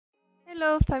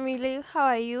Hello, family. How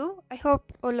are you? I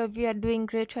hope all of you are doing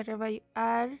great wherever you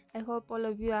are. I hope all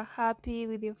of you are happy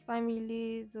with your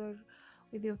families or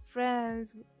with your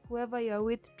friends, whoever you are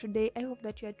with today. I hope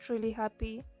that you are truly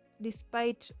happy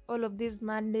despite all of this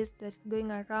madness that's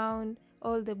going around,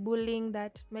 all the bullying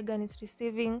that Meghan is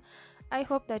receiving. I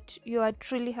hope that you are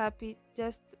truly happy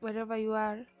just wherever you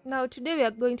are. Now, today we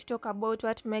are going to talk about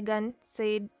what Meghan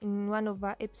said in one of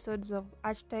our episodes of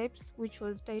Archetypes, which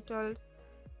was titled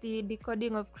The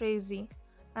Decoding of Crazy,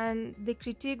 and the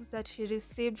critiques that she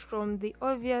received from the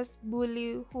obvious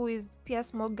bully, who is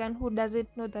Piers Morgan, who doesn't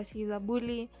know that he's a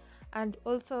bully, and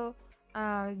also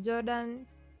Jordan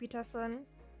Peterson,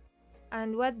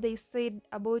 and what they said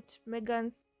about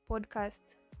Meghan's podcast.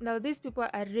 Now, these people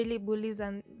are really bullies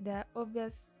and they're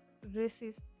obvious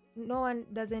racist. No one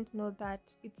doesn't know that.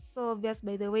 It's so obvious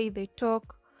by the way they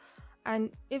talk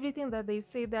and everything that they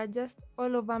say. They're just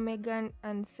all over Meghan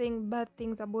and saying bad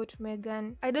things about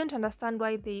Meghan. I don't understand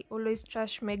why they always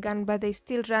trash Meghan, but they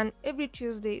still run every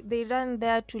Tuesday. They run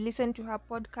there to listen to her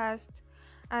podcast,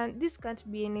 and this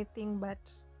can't be anything but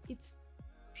it's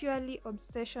purely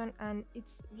obsession and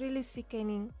it's really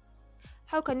sickening.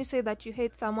 How can you say that you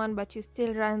hate someone but you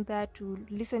still run there to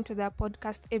listen to their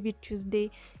podcast every Tuesday?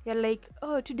 You're like,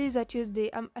 oh, today is a Tuesday.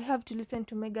 I have to listen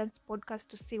to Megan's podcast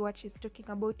to see what she's talking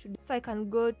about today, so I can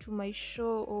go to my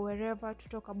show or wherever to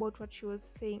talk about what she was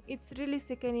saying. It's really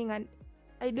sickening, and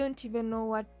I don't even know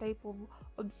what type of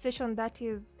obsession that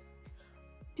is.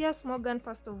 Piers Morgan,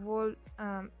 first of all,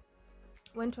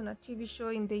 went on a TV show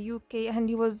in the UK and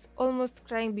he was almost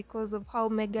crying because of how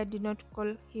Meghan did not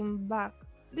call him back.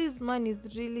 This man is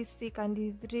really sick and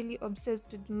he's really obsessed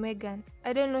with Meghan.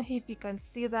 I don't know if he can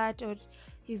see that or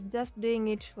he's just doing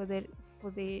it for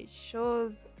the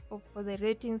shows or for the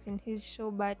ratings in his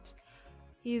show, but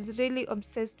he's really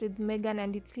obsessed with Meghan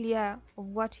and it's clear of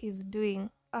what he's doing.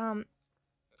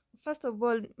 First of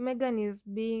all, Meghan is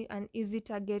being an easy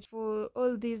target for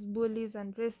all these bullies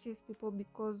and racist people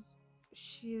because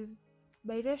she's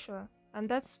biracial, and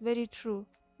that's very true.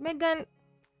 Meghan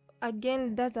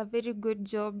again does a very good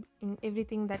job in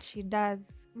everything that she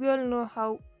does. We all know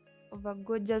how of a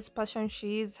gorgeous person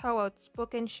she is, how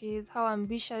outspoken she is, how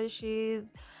ambitious she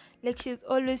is. Like she's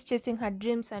always chasing her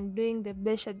dreams and doing the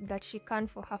best that she can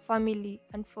for her family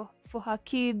and for her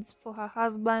kids, for her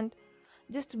husband,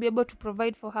 just to be able to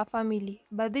provide for her family.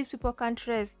 But these people can't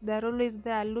rest. They're always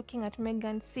there looking at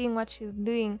Meghan, seeing what she's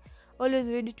doing, always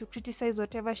ready to criticize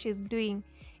whatever she's doing.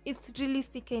 It's really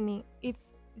sickening.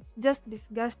 It's just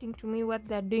disgusting to me what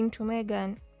they're doing to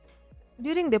Meghan.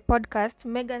 During the podcast,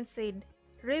 Meghan said,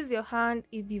 raise your hand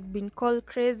if you've been called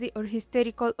crazy or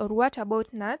hysterical or what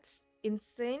about nuts,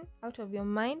 insane, out of your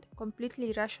mind,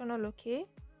 completely irrational, okay?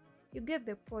 You get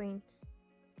the point.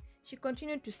 She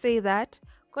continued to say that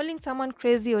calling someone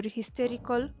crazy or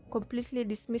hysterical completely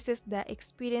dismisses their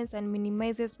experience and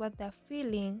minimizes what they're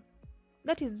feeling.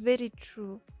 That is very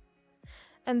true.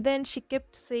 And then she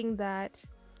kept saying that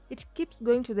it keeps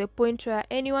going to the point where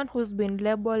anyone who's been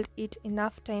labeled it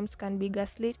enough times can be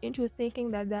gaslit into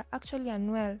thinking that they're actually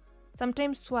unwell.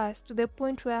 Sometimes worse, to the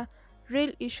point where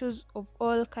real issues of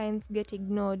all kinds get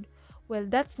ignored. Well,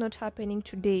 that's not happening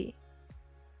today.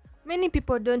 Many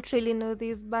people don't really know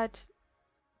this, but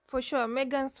for sure,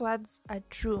 Megan's words are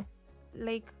true.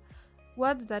 Like,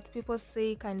 words that people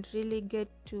say can really get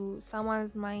to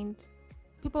someone's mind.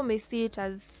 People may see it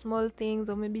as small things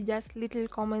or maybe just little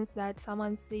comments that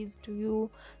someone says to you,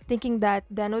 thinking that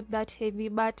they're not that heavy,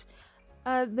 but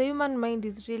the human mind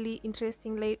is really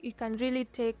interesting. Like, you can really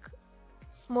take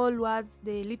small words,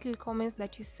 the little comments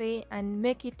that you say, and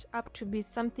make it up to be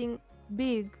something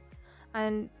big,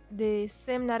 and the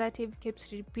same narrative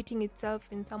keeps repeating itself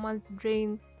in someone's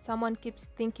brain. Someone keeps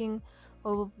thinking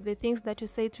of the things that you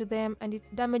say to them and it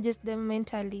damages them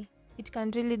mentally. It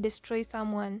can really destroy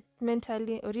someone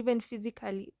mentally or even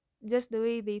physically, just the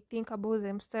way they think about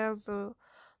themselves or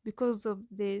because of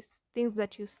the things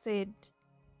that you said.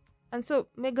 And so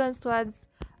Megan's words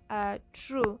are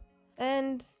true.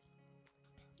 And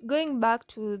going back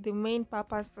to the main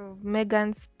purpose of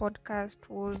Megan's podcast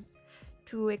was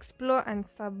to explore and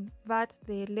subvert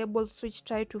the labels which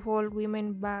try to hold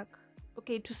women back.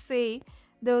 Okay, to say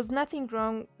there was nothing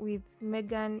wrong with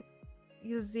Meghan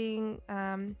using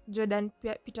Jordan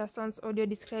Peterson's audio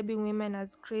describing women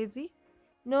as crazy.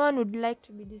 No one would like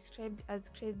to be described as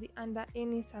crazy under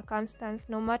any circumstance,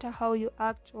 no matter how you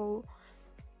act or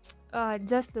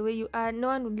just the way you are. No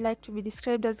one would like to be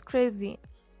described as crazy.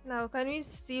 Now, can we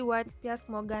see what Piers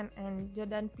Morgan and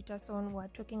Jordan Peterson were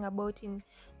talking about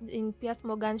in Piers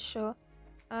Morgan's show?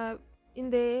 In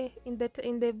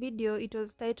the video, it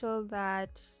was titled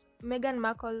that Meghan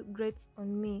Markle grates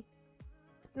on me.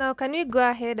 Now, can we go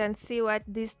ahead and see what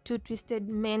these two twisted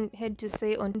men had to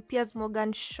say on Piers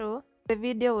Morgan's show? The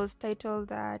video was titled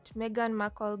that Meghan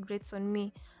Markle grates on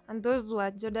me, and those were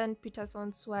Jordan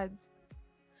Peterson's words.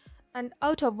 And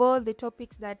out of all the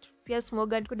topics that Piers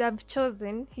Morgan could have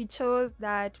chosen, he chose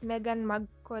that Meghan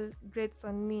Markle grates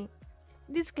on me.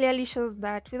 This clearly shows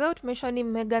that without mentioning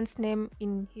Meghan's name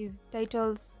in his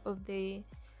titles of the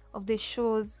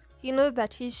shows, he knows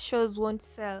that his shows won't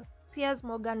sell. Piers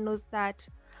Morgan knows that.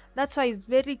 That's why he's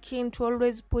very keen to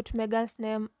always put Meghan's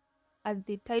name at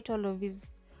the title of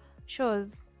his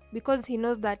shows, because he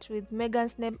knows that with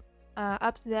Meghan's name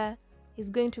up there, he's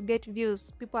going to get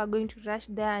views. People are going to rush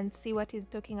there and see what he's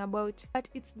talking about. But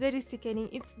it's very sickening.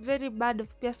 It's very bad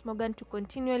of Piers Morgan to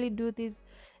continually do this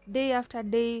day after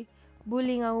day,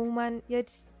 bullying a woman,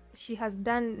 yet she has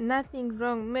done nothing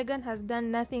wrong. Meghan has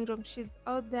done nothing wrong. She's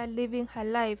out there living her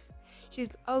life.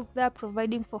 She's out there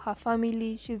providing for her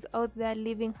family. She's out there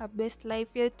living her best life,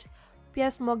 yet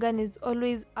Piers Morgan is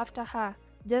always after her,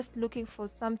 just looking for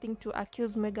something to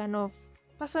accuse Meghan of.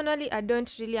 Personally, I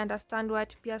don't really understand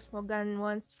what Piers Morgan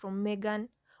wants from Meghan.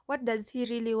 What does he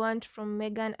really want from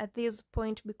Meghan at this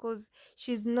point? Because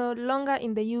she's no longer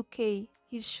in the UK.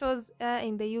 His shows are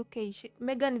in the UK.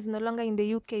 Meghan is no longer in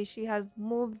the UK. She has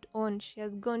moved on. She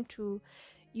has gone to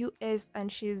US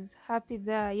and she's happy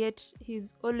there. Yet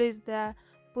he's always there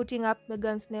putting up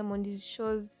Meghan's name on his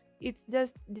shows. It's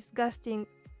just disgusting.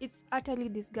 It's utterly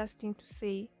disgusting to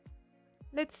say.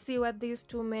 Let's see what these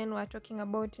two men were talking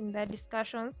about in their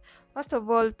discussions. First of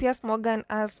all, Piers Morgan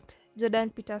asked Jordan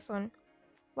Peterson,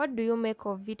 "What do you make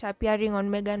of it appearing on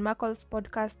Meghan Markle's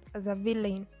podcast as a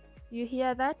villain?" You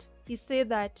hear that? He said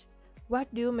that,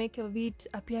 "What do you make of it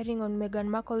appearing on Meghan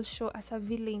Markle's show as a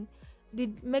villain?"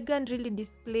 Did Meghan really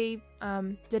display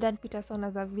Jordan Peterson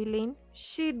as a villain?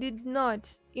 She did not.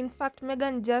 In fact,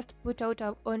 Meghan just put out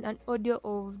on an audio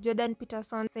of Jordan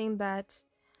Peterson saying that,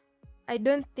 "I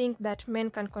don't think that men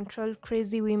can control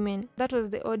crazy women." That was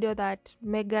the audio that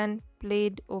Meghan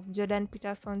played of Jordan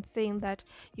Peterson saying that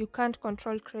you can't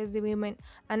control crazy women.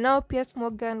 And now Piers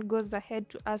Morgan goes ahead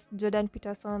to ask Jordan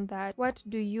Peterson that, "What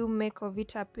do you make of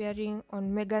it appearing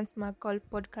on Meghan Markle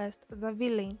podcast as a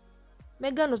villain?"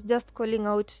 Meghan was just calling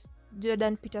out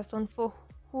Jordan Peterson for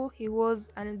who he was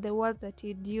and the words that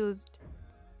he'd used.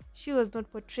 She was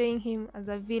not portraying him as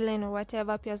a villain or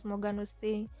whatever Piers Morgan was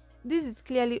saying. This is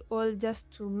clearly all just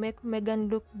to make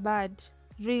Meghan look bad.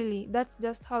 Really, that's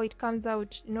just how it comes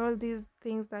out in all these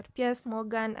things that Piers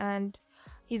Morgan and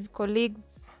his colleagues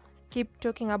keep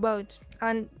talking about.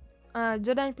 And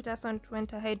Jordan Peterson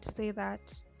went ahead to say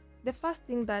that the first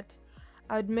thing that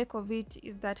I would make of it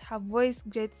is that her voice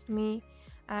grates me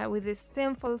with the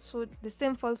same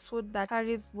falsehood that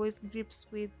Harry's voice grips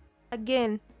with.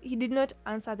 Again, he did not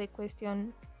answer the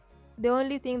question. The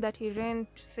only thing that he ran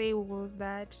to say was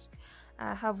that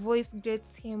her voice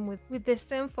grates him with the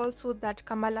same falsehood that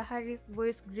Kamala Harris'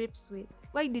 voice grips with.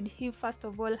 Why did he first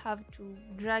of all have to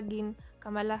drag in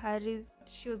Kamala Harris?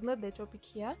 She was not the topic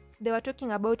here. They were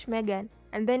talking about Meghan,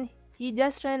 and then he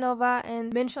just ran over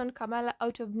and mentioned Kamala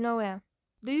out of nowhere.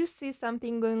 Do you see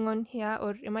something going on here,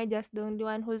 or am I just the only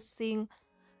one who's seeing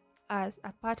as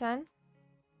a pattern?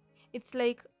 It's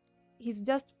like he's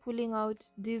just pulling out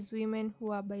these women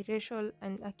who are biracial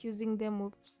and accusing them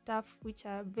of stuff which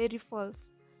are very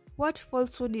false. What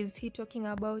falsehood is he talking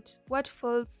about? What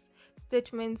false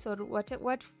statements or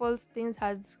what false things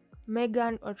has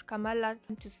Meghan or Kamala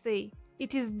to say?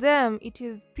 It is them. It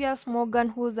is Piers Morgan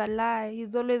who's a liar.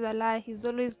 He's always a liar. He's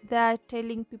always there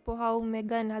telling people how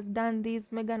Meghan has done this,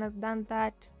 Meghan has done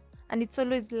that. And it's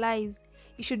always lies.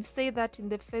 You should say that in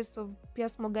the face of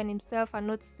Piers Morgan himself and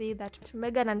not say that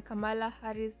Meghan and Kamala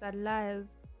Harris are liars.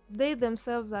 They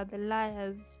themselves are the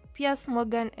liars. Piers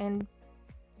Morgan and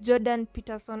Jordan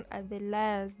Peterson are the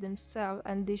liars themselves,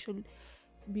 and they should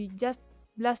be just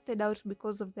blasted out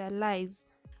because of their lies.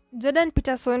 Jordan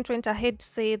Peterson went ahead to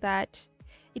say that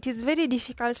it is very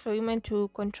difficult for women to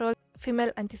control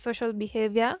female antisocial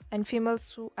behavior and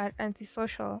females who are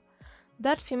antisocial.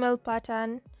 That female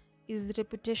pattern is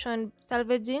reputation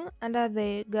salvaging under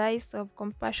the guise of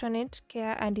compassionate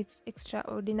care, and it's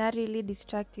extraordinarily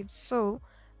destructive. So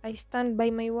I stand by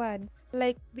my words.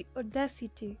 Like the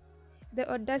audacity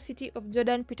of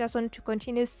Jordan Peterson to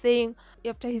continue saying,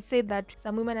 after he said that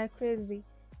some women are crazy,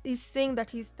 he's saying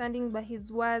that he's standing by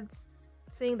his words,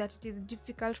 saying that it is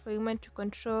difficult for women to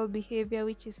control behavior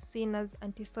which is seen as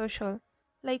antisocial.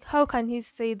 Like, how can he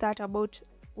say that about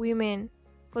women,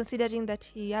 considering that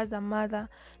he has a mother?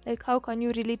 Like, how can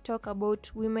you really talk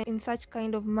about women in such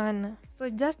kind of manner? So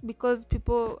just because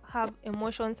people have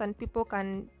emotions and people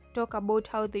can talk about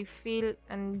how they feel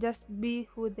and just be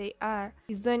who they are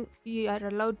is when you are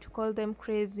allowed to call them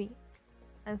crazy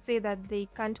and say that they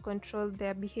can't control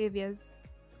their behaviors.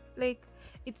 Like,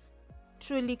 it's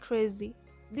truly crazy.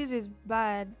 This is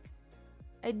bad.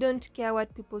 I don't care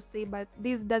what people say, but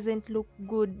this doesn't look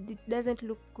good. It doesn't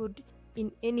look good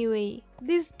in any way.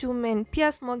 These two men,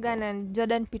 Piers Morgan and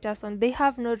Jordan Peterson, they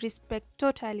have no respect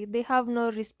totally. They have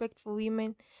no respect for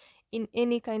women in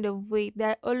any kind of way.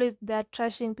 They're always there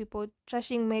trashing people,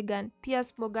 trashing Meghan.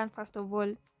 Piers Morgan, first of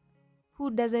all. Who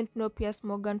doesn't know Piers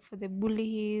Morgan for the bully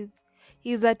he is?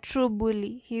 He's a true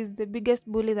bully. He's the biggest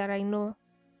bully that I know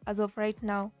as of right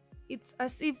now. It's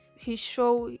as if his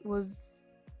show was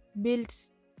built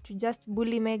to just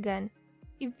bully Meghan.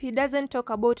 If he doesn't talk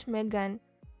about Meghan,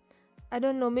 I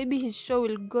don't know, maybe his show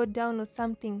will go down or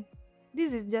something.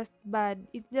 This is just bad.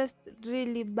 It's just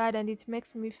really bad and it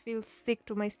makes me feel sick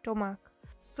to my stomach.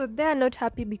 So they are not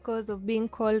happy because of being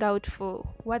called out for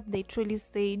what they truly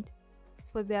said,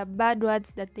 for their bad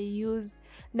words that they use.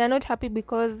 They're not happy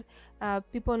because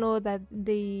people know that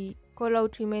they call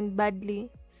out women badly,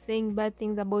 saying bad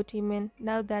things about women.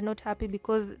 Now they're not happy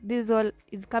because this all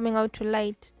is coming out to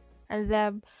light, and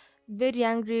they're very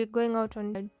angry, going out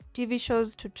on TV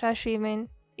shows to trash women.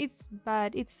 It's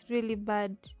bad. It's really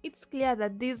bad. It's clear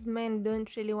that these men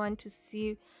don't really want to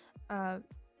see uh,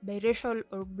 biracial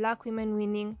or black women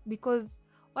winning, because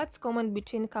what's common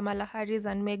between Kamala Harris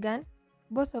and Meghan?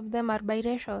 Both of them are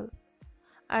biracial,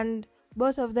 and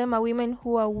both of them are women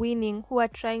who are winning, who are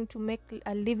trying to make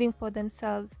a living for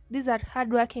themselves. These are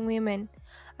hardworking women,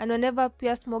 and whenever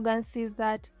Piers Morgan sees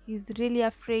that, he's really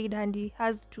afraid and he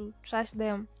has to trash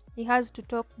them. He has to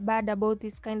talk bad about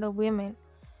this kind of women.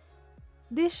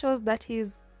 This shows that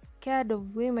he's scared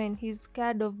of women, he's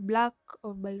scared of black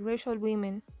or biracial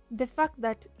women. The fact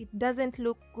that it doesn't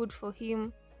look good for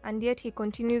him and yet he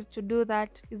continues to do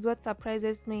that is what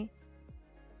surprises me.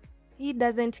 He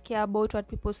doesn't care about what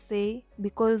people say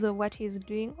because of what he's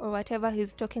doing or whatever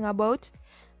he's talking about,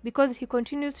 because he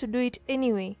continues to do it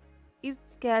anyway. It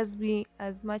scares me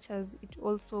as much as it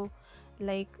also,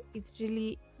 like, it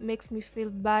really makes me feel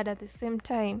bad at the same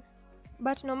time.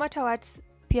 But no matter what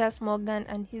Piers Morgan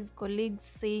and his colleagues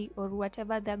say or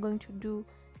whatever they're going to do,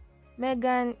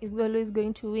 Meghan is always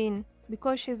going to win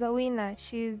because she's a winner.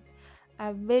 She's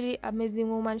a very amazing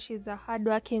woman. She's a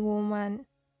hardworking woman.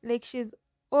 Like, she's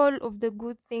all of the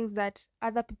good things that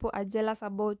other people are jealous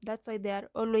about. That's why they are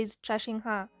always trashing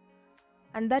her.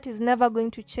 And that is never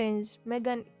going to change.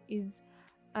 Meghan is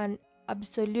an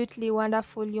absolutely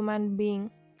wonderful human being.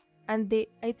 And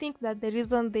I think that the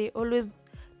reason they always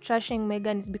trashing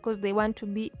Meghan is because they want to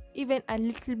be even a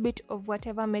little bit of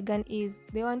whatever Meghan is.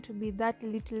 They want to be that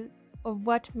little of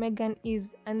what Meghan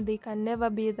is, and they can never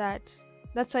be that.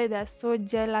 That's why they're so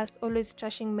jealous, always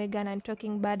trashing Meghan and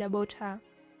talking bad about her.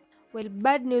 Well,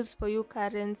 bad news for you,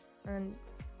 Karens, and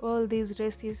all these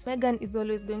racists. Meghan is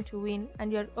always going to win,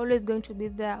 and you're always going to be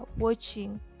there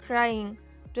watching, crying,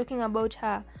 talking about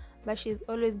her, but she's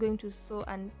always going to soar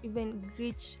and even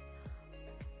reach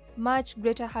much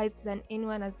greater heights than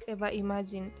anyone has ever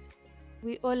imagined.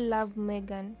 We all love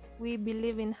Meghan. We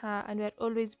believe in her and we're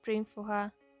always praying for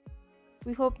her.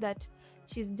 We hope that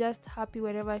she's just happy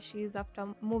wherever she is after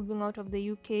moving out of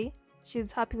the UK.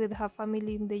 She's happy with her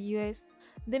family in the US.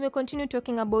 They may continue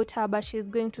talking about her, but she's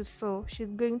going to soar.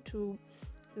 She's going to,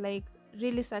 like,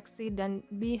 really succeed and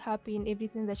be happy in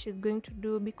everything that she's going to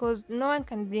do, because no one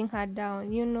can bring her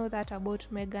down. You know that about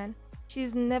Meghan.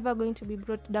 She's never going to be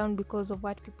brought down because of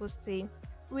what people say.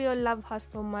 We all love her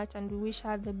so much and we wish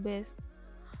her the best.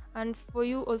 And for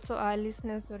you also, our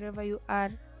listeners, wherever you are,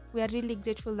 we are really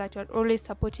grateful that you're always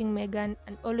supporting Meghan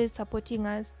and always supporting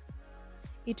us.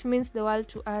 It means the world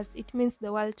to us. It means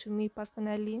the world to me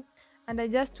personally. And I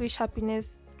just wish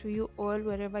happiness to you all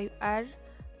wherever you are.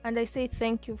 And I say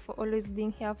thank you for always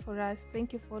being here for us.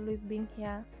 Thank you for always being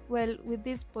here. Well, with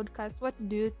this podcast, what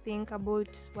do you think about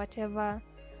whatever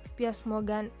Piers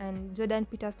Morgan and Jordan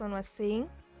Peterson was saying?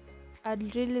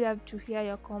 I'd really love to hear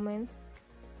your comments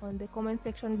on the comment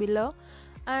section below.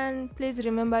 And please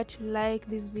remember to like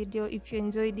this video if you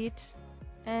enjoyed it.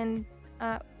 And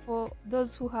for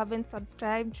those who haven't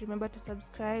subscribed, remember to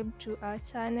subscribe to our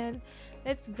channel.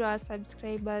 Let's grow our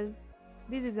subscribers.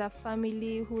 This is a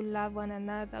family who love one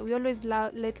another. We always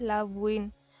let love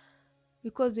win,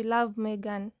 because we love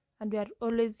Meghan and we are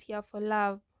always here for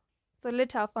love. So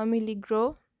let our family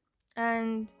grow,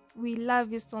 and we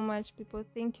love you so much, people.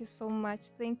 Thank you so much.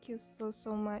 Thank you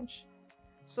so much.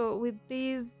 So with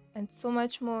this and so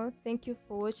much more, thank you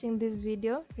for watching this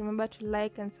video. Remember to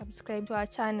like and subscribe to our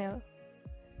channel.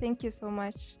 Thank you so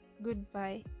much.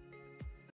 Goodbye.